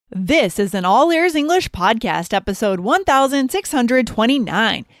This is an All Ears English podcast, episode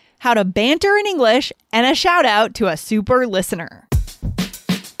 1629, How to Banter in English, and a shout out to a super listener.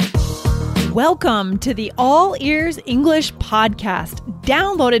 Welcome to the All Ears English podcast,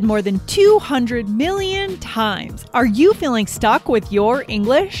 downloaded more than 200 million times. Are you feeling stuck with your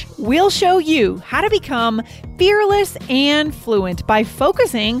English? We'll show you how to become fearless and fluent by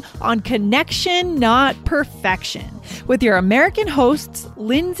focusing on connection, not perfection. With your American hosts,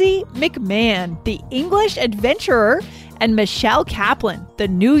 Lindsay McMahon, the English adventurer, and Michelle Kaplan, the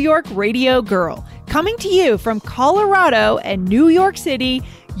New York radio girl, coming to you from Colorado and New York City,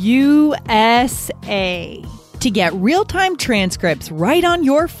 USA. To get real-time transcripts right on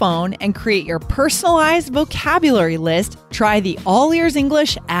your phone and create your personalized vocabulary list, try the All Ears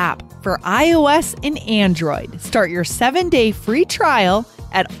English app for iOS and Android. Start your 7-day free trial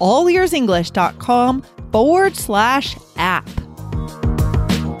at allearsenglish.com/app.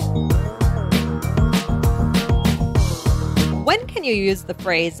 When can you use the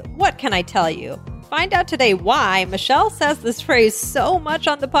phrase, "What can I tell you?" Find out today why Michelle says this phrase so much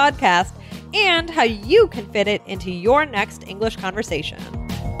on the podcast and how you can fit it into your next English conversation.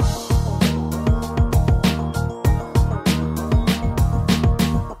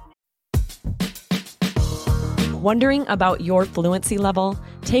 Wondering about your fluency level?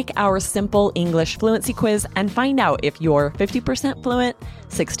 Take our simple English fluency quiz and find out if you're 50% fluent,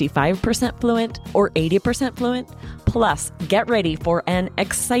 65% fluent, or 80% fluent. Plus, get ready for an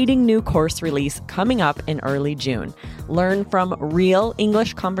exciting new course release coming up in early June. Learn from real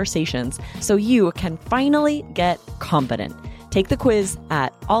English conversations so you can finally get confident. Take the quiz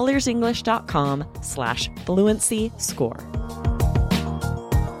at allearsenglish.com/fluency score.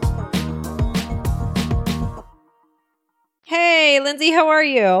 Hey, Lindsay, how are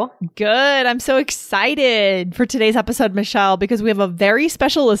you? Good. I'm so excited for today's episode, Michelle, because we have a very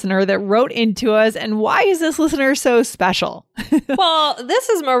special listener that wrote into us. And why is this listener so special? Well, this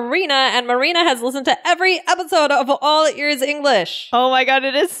is Marina, and Marina has listened to every episode of All Ears English. Oh my God,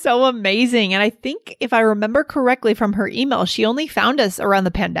 it is so amazing. And I think if I remember correctly from her email, she only found us around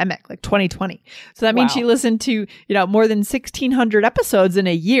the pandemic, like 2020. So that means she listened to, more than 1,600 episodes in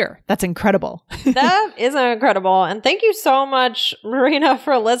a year. That's incredible. That is incredible. And thank you so much, Marina,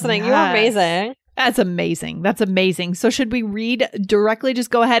 for listening. Yes. You're amazing. That's amazing. That's amazing. So should we read directly?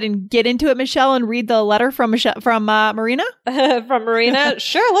 Just go ahead and get into it, Michelle, and read the letter from Marina? From Marina?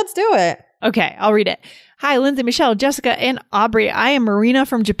 Sure, let's do it. Okay, I'll read it. Hi, Lindsay, Michelle, Jessica, and Aubrey. I am Marina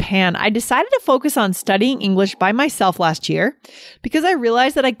from Japan. I decided to focus on studying English by myself last year because I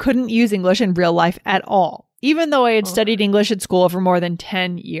realized that I couldn't use English in real life at all, even though I had studied English at school for more than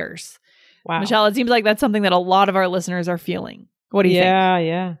 10 years. Wow. Michelle, it seems like that's something that a lot of our listeners are feeling. What do you think?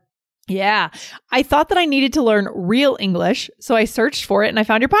 Yeah. I thought that I needed to learn real English, so I searched for it and I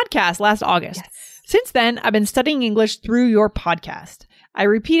found your podcast last August. Yes. Since then, I've been studying English through your podcast. I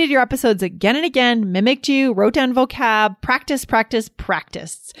repeated your episodes again and again, mimicked you, wrote down vocab, practiced. Wow.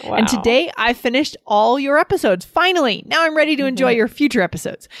 And today I finished all your episodes. Finally, now I'm ready to enjoy your future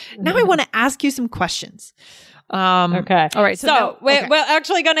episodes. Now I want to ask you some questions. Okay. All right. So we're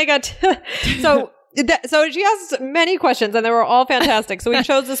actually going to get to, so she asked many questions and they were all fantastic. So we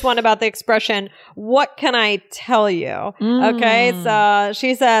chose this one about the expression, "What can I tell you?" Okay. So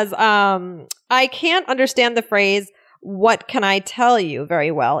she says, I can't understand the phrase, "What can I tell you?"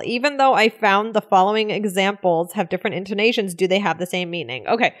 very well. Even though I found the following examples have different intonations, do they have the same meaning?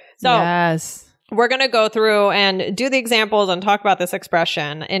 Okay. So yes. We're going to go through and do the examples and talk about this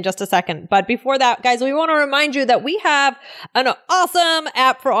expression in just a second. But before that, guys, we want to remind you that we have an awesome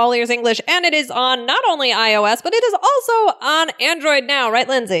app for All Ears English, and it is on not only iOS, but it is also on Android now, right,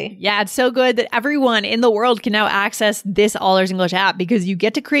 Lindsay? Yeah, it's so good that everyone in the world can now access this All Ears English app because you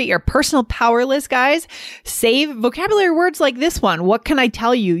get to create your personal power list, guys. Save vocabulary words like this one. What can I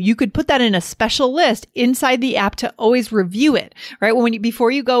tell you? You could put that in a special list inside the app to always review it, right?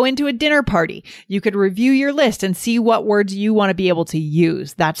 Before you go into a dinner party, you could review your list and see what words you want to be able to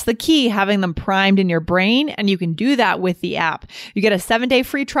use. That's the key, having them primed in your brain, and you can do that with the app. You get a 7-day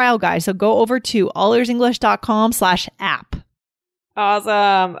free trial, guys, so go over to allearsenglish.com/app.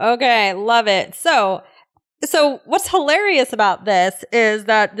 Awesome. Okay, love it. So what's hilarious about this is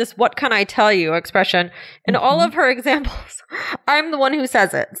that this "what can I tell you" expression, in all of her examples, I'm the one who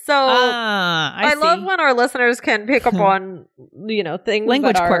says it. So I love when our listeners can pick up on, things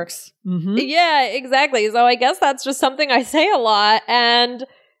language that are, quirks. Yeah, exactly. So I guess that's just something I say a lot. And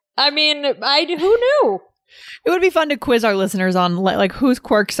I mean, who knew? It would be fun to quiz our listeners on like whose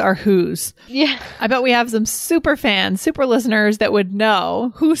quirks are whose. Yeah. I bet we have some super fans, super listeners that would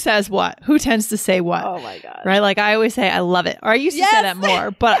know who says what, who tends to say what. Oh my God. Right? Like I always say, I love it. Or I used to say that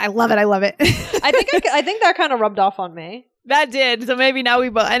more, but I love it. I love it. I think that kind of rubbed off on me. That did. So maybe now we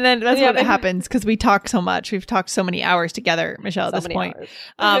both, and then that's what happens because we talk so much. We've talked so many hours together, Michelle, at this point.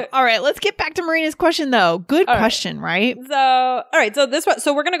 All right. Let's get back to Marina's question though. Good question, right? So, all right. So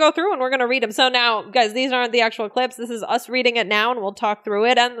so we're going to go through and we're going to read them. So now, guys, these aren't the actual clips. This is us reading it now and we'll talk through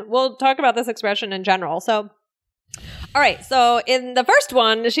it and we'll talk about this expression in general. So, all right. So in the first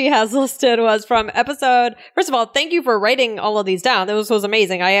one she has listed was from episode, first of all, thank you for writing all of these down. This was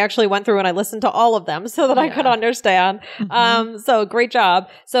amazing. I actually went through and I listened to all of them so that I could understand. So great job.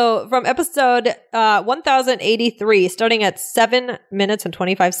 So from episode 1083, starting at 7 minutes and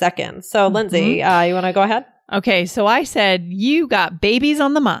 25 seconds. So Lindsay, you want to go ahead? Okay. So I said, you got babies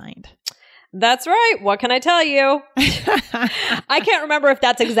on the mind. That's right. What can I tell you? I can't remember if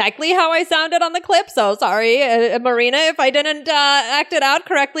that's exactly how I sounded on the clip. So sorry, Marina, if I didn't act it out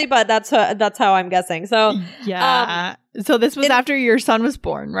correctly, but that's how I'm guessing. So yeah. So this was after your son was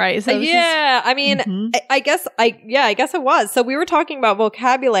born, right? So I mean, I guess it was. So we were talking about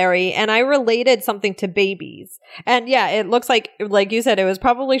vocabulary and I related something to babies. And yeah, it looks like you said, it was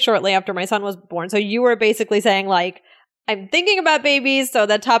probably shortly after my son was born. So you were basically saying like, I'm thinking about babies, so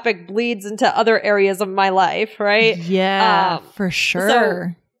that topic bleeds into other areas of my life, right? Yeah, for sure. So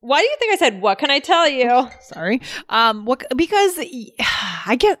why do you think I said, what can I tell you? Sorry. Because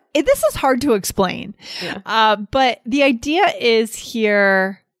I get this is hard to explain. Yeah. But the idea is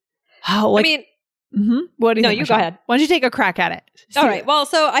here. What do you think, you go ahead. Why don't you take a crack at it? All right. Well,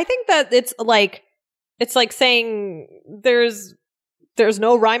 so I think that it's like saying there's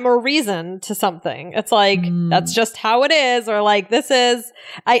no rhyme or reason to something. It's like, that's just how it is. Or like, this is,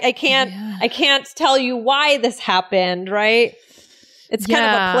 I can't tell you why this happened. Right. It's kind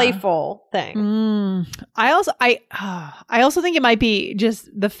of a playful thing. I also think it might be just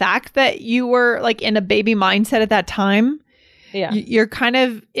the fact that you were like in a baby mindset at that time. Yeah. You're kind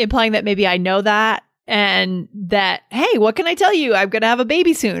of implying that maybe I know that. And that, hey, what can I tell you? I'm going to have a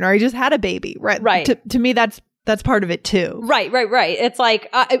baby soon. Or I just had a baby. Right. To me, that's part of it too. Right. It's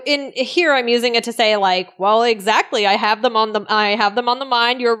like in here I'm using it to say like, well, exactly. I have them on the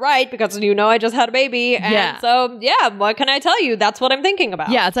mind. You're right because I just had a baby, and so what can I tell you? That's what I'm thinking about.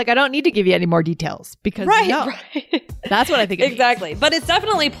 Yeah, it's like I don't need to give you any more details because right. That's what I think. Exactly, means. But it's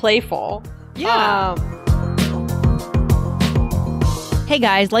definitely playful. Yeah. Hey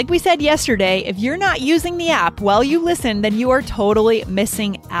guys, like we said yesterday, if you're not using the app while you listen, then you are totally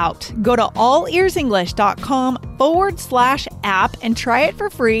missing out. Go to allearsenglish.com/app and try it for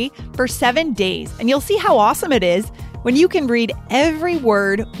free for 7 days. And you'll see how awesome it is when you can read every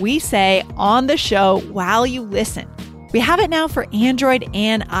word we say on the show while you listen. We have it now for Android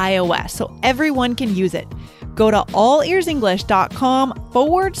and iOS, so everyone can use it. Go to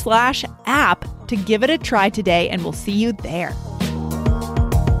allearsenglish.com/app to give it a try today, and we'll see you there.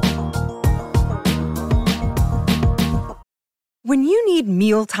 When you need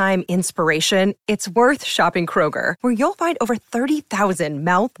mealtime inspiration, it's worth shopping Kroger, where you'll find over 30,000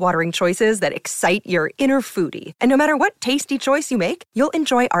 mouth-watering choices that excite your inner foodie. And no matter what tasty choice you make, you'll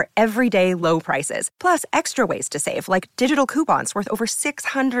enjoy our everyday low prices, plus extra ways to save, like digital coupons worth over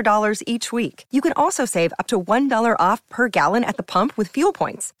 $600 each week. You can also save up to $1 off per gallon at the pump with fuel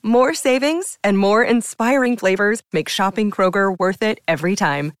points. More savings and more inspiring flavors make shopping Kroger worth it every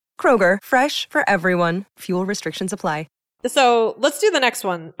time. Kroger, fresh for everyone. Fuel restrictions apply. So let's do the next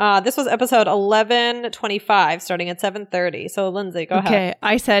one. This was episode 1125, starting at 7:30. So Lindsay, go ahead. Okay,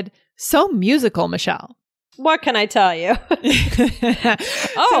 I said, so musical, Michelle. What can I tell you?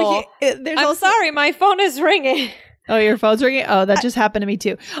 I'm sorry, my phone is ringing. Oh, your phone's ringing? Oh, that just happened to me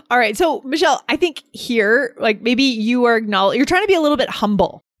too. All right, so Michelle, I think here, like maybe you are you're trying to be a little bit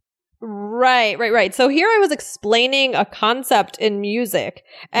humble. Right. So here I was explaining a concept in music,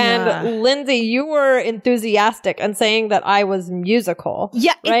 and Lindsay, you were enthusiastic and saying that I was musical.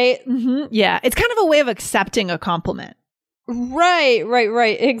 Yeah. Right? Yeah. It's kind of a way of accepting a compliment. Right.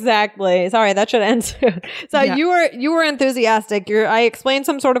 Exactly. Sorry, that should end soon. So you were enthusiastic. I explained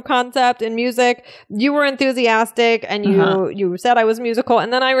some sort of concept in music. You were enthusiastic, and you said I was musical,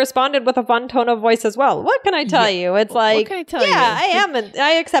 and then I responded with a fun tone of voice as well. What can I tell you? It's like, what can I tell you? I am.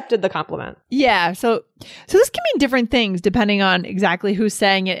 I accepted the compliment. Yeah. So this can mean different things depending on exactly who's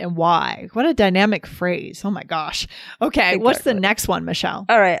saying it and why. What a dynamic phrase. Oh my gosh. Okay. Exactly. What's the next one, Michelle?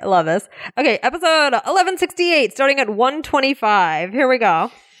 All right. I love this. Okay. Episode 1168, starting at 125. Here we go.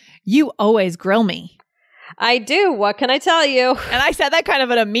 You always grill me. I do. What can I tell you? And I said that kind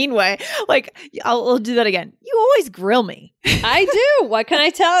of in a mean way. Like, I'll do that again. You always grill me. I do. What can I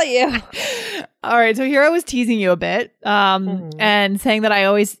tell you? All right. So here I was teasing you a bit and saying that I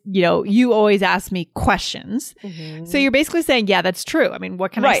always, you always ask me questions. So you're basically saying, yeah, that's true. I mean,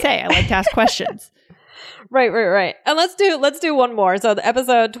 what can I say? I like to ask questions. Right. And let's do one more. So the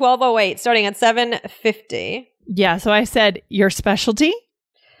episode 1208, starting at 7:50. Yeah. So I said, your specialty?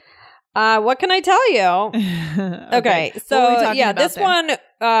 What can I tell you? Okay. So yeah, this one,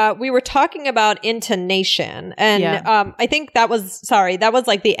 we were talking about intonation, and I think that was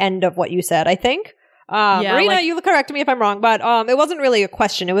like the end of what you said, I think. Marina, you correct me if I'm wrong, but it wasn't really a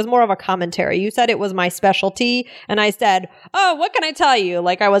question. It was more of a commentary. You said it was my specialty, and I said, oh, what can I tell you?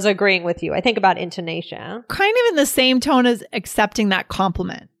 Like I was agreeing with you. I think about intonation. Kind of in the same tone as accepting that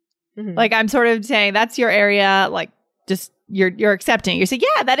compliment. Like I'm sort of saying, that's your area, like just you're accepting. You say,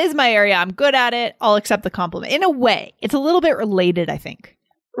 yeah, that is my area. I'm good at it. I'll accept the compliment. In a way, it's a little bit related, I think.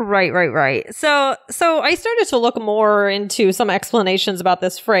 Right. So I started to look more into some explanations about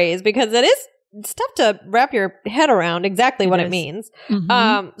this phrase because it's tough to wrap your head around exactly what it means. But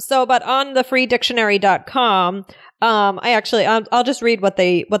on the freedictionary.com, I'll just read what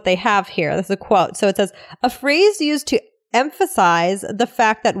they have here. This is a quote. So it says, a phrase used to emphasize the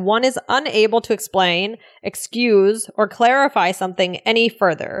fact that one is unable to explain, excuse, or clarify something any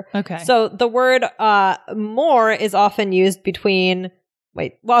further. Okay. So the word more is often used between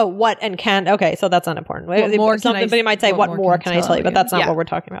what and can. Okay, so that's unimportant. Somebody might say, what more can I tell you? But that's not what we're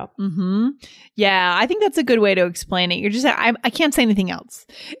talking about. Yeah, I think that's a good way to explain it. You're just saying, I can't say anything else.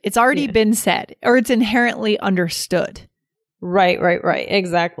 It's already been said, or it's inherently understood. Right.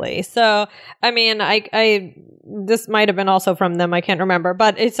 Exactly. So, I mean, this might have been also from them. I can't remember.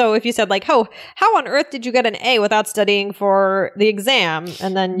 But so if you said like, how on earth did you get an A without studying for the exam?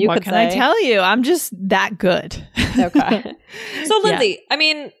 And then you could say, what can I tell you? I'm just that good. Okay. So Lindsay, I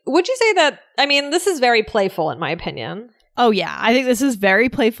mean, would you say that, this is very playful in my opinion. Oh, yeah. I think this is very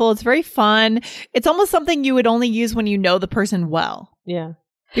playful. It's very fun. It's almost something you would only use when you know the person well. Yeah.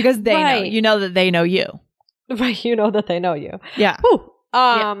 Because they know. You know that they know you. Right. You know that they know you. Yeah.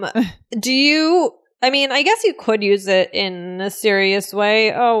 Do you, I guess you could use it in a serious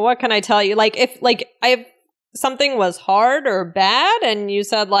way. Oh, what can I tell you? Like if something was hard or bad and you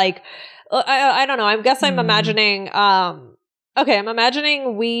said like, I don't know. I guess I'm imagining, I'm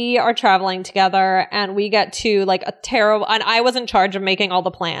imagining we are traveling together and we get to like a terrible, and I was in charge of making all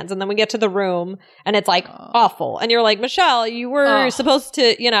the plans. And then we get to the room and it's like awful. And you're like, Michelle, you were supposed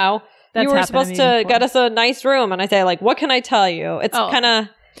to, you were supposed to get us a nice room. And I say like, what can I tell you? It's kind of.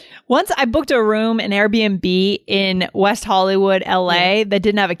 Once I booked a room, an Airbnb in West Hollywood, LA, that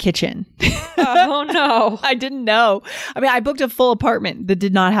didn't have a kitchen. Oh, no. I didn't know. I booked a full apartment that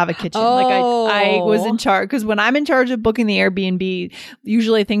did not have a kitchen. Like I was in charge, because when I'm in charge of booking the Airbnb,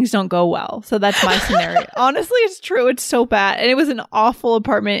 usually things don't go well. So that's my scenario. Honestly, it's true. It's so bad. And it was an awful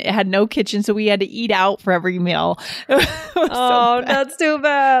apartment. It had no kitchen, so we had to eat out for every meal. That's too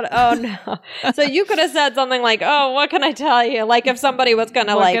bad. Oh, no. So you could have said something like, oh, what can I tell you? Like if somebody was going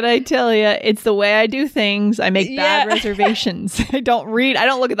to What can I tell you? It's the way I do things. I make bad reservations. I don't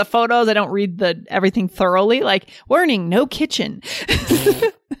look at the photos. I don't read everything thoroughly. Like, warning, no kitchen.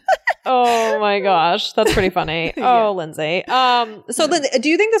 Oh my gosh. That's pretty funny. Oh, Lindsay. So do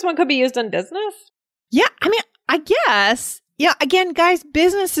you think this one could be used in business? Yeah. I guess. Yeah. Again, guys,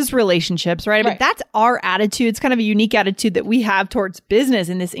 business is relationships, right? But that's our attitude. It's kind of a unique attitude that we have towards business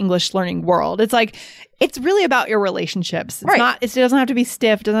in this English learning world. It's like, it's really about your relationships. It doesn't have to be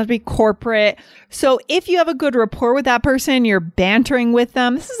stiff. It doesn't have to be corporate. So if you have a good rapport with that person, you're bantering with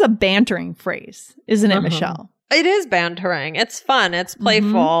them. This is a bantering phrase, isn't it, Michelle? It is bantering. It's fun. It's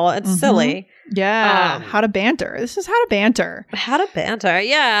playful. It's silly. Yeah. How to banter. This is how to banter. How to banter.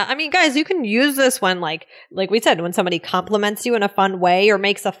 Yeah. Guys, you can use this when like we said, when somebody compliments you in a fun way or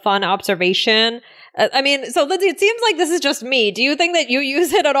makes a fun observation. So Lindsay, it seems like this is just me. Do you think that you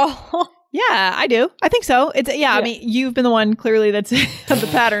use it at all? Yeah, I do. I think so. You've been the one clearly that's the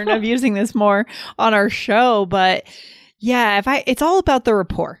pattern of using this more on our show. But yeah, it's all about the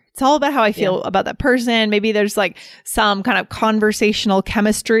rapport. It's all about how I feel about that person. Maybe there's like some kind of conversational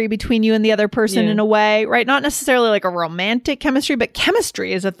chemistry between you and the other person in a way, right? Not necessarily like a romantic chemistry, but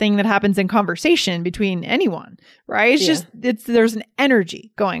chemistry is a thing that happens in conversation between anyone, right? It's just, there's an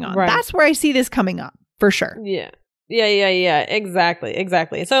energy going on. Right. That's where I see this coming up for sure. Yeah.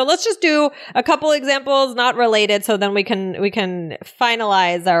 Exactly. So let's just do a couple examples, not related, so then we can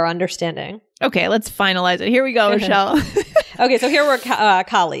finalize our understanding. Okay, let's finalize it. Here we go, Michelle. Okay, so here we're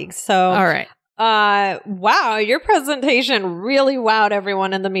colleagues. So, all right. Wow, your presentation really wowed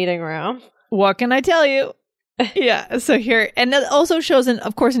everyone in the meeting room. What can I tell you? Yeah. So here, and it also shows,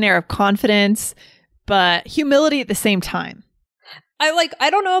 of course, an air of confidence, but humility at the same time. I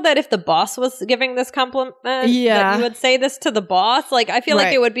don't know that if the boss was giving this compliment, that you would say this to the boss. Like, I feel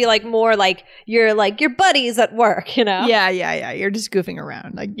like it would be like more like your buddies at work, you know? Yeah. You're just goofing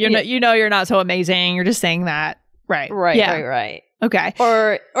around. Like, you're not, you're not so amazing. You're just saying that. Right. Right. Okay.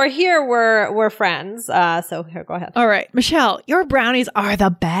 Or here we're friends. So here, go ahead. All right. Michelle, your brownies are the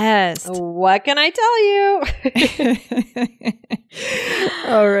best. What can I tell you?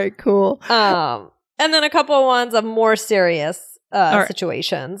 All right, cool. And then a couple of ones of more serious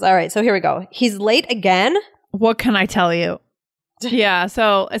situations. All right. So here we go. He's late again. What can I tell you? Yeah.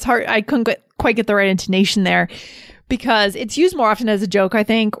 So it's hard. I couldn't quite get the right intonation there because it's used more often as a joke, I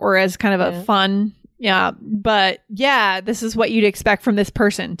think, or as kind of a fun. Yeah. But yeah, this is what you'd expect from this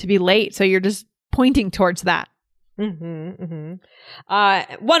person to be late. So you're just pointing towards that. One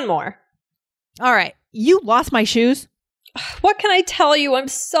more. All right. You lost my shoes. What can I tell you? I'm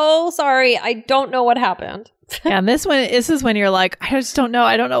so sorry. I don't know what happened. And this is when you're like, I just don't know.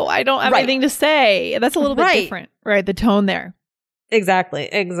 I don't know. I don't have anything to say. That's a little bit different, right? The tone there. Exactly.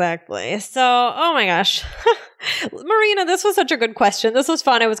 So, oh my gosh. Marina, this was such a good question. This was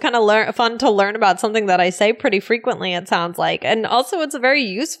fun. It was kind of fun to learn about something that I say pretty frequently, it sounds like. And also, it's a very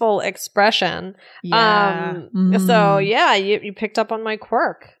useful expression. Yeah. So, yeah, you picked up on my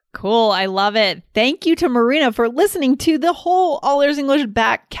quirk. Cool. I love it. Thank you to Marina for listening to the whole All Ears English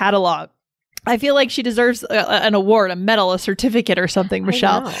back catalog. I feel like she deserves an award, a medal, a certificate or something,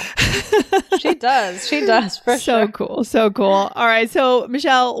 Michelle. She does. For sure. So cool. All right. So,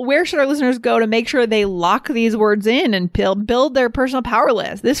 Michelle, where should our listeners go to make sure they lock these words in and build their personal power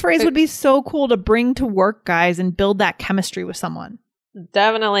list? This phrase would be so cool to bring to work, guys, and build that chemistry with someone.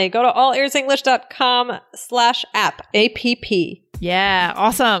 Definitely. Go to allearsenglish.com/app. APP. Yeah.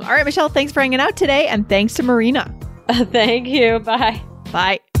 Awesome. All right, Michelle, thanks for hanging out today. And thanks to Marina. Thank you. Bye.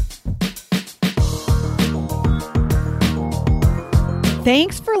 Bye.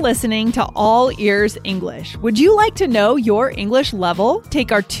 Thanks for listening to All Ears English. Would you like to know your English level?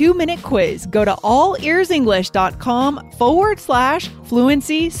 Take our 2-minute quiz. Go to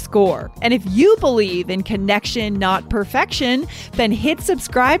allearsenglish.com/fluency score. And if you believe in connection, not perfection, then hit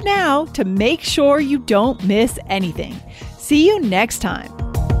subscribe now to make sure you don't miss anything. See you next time.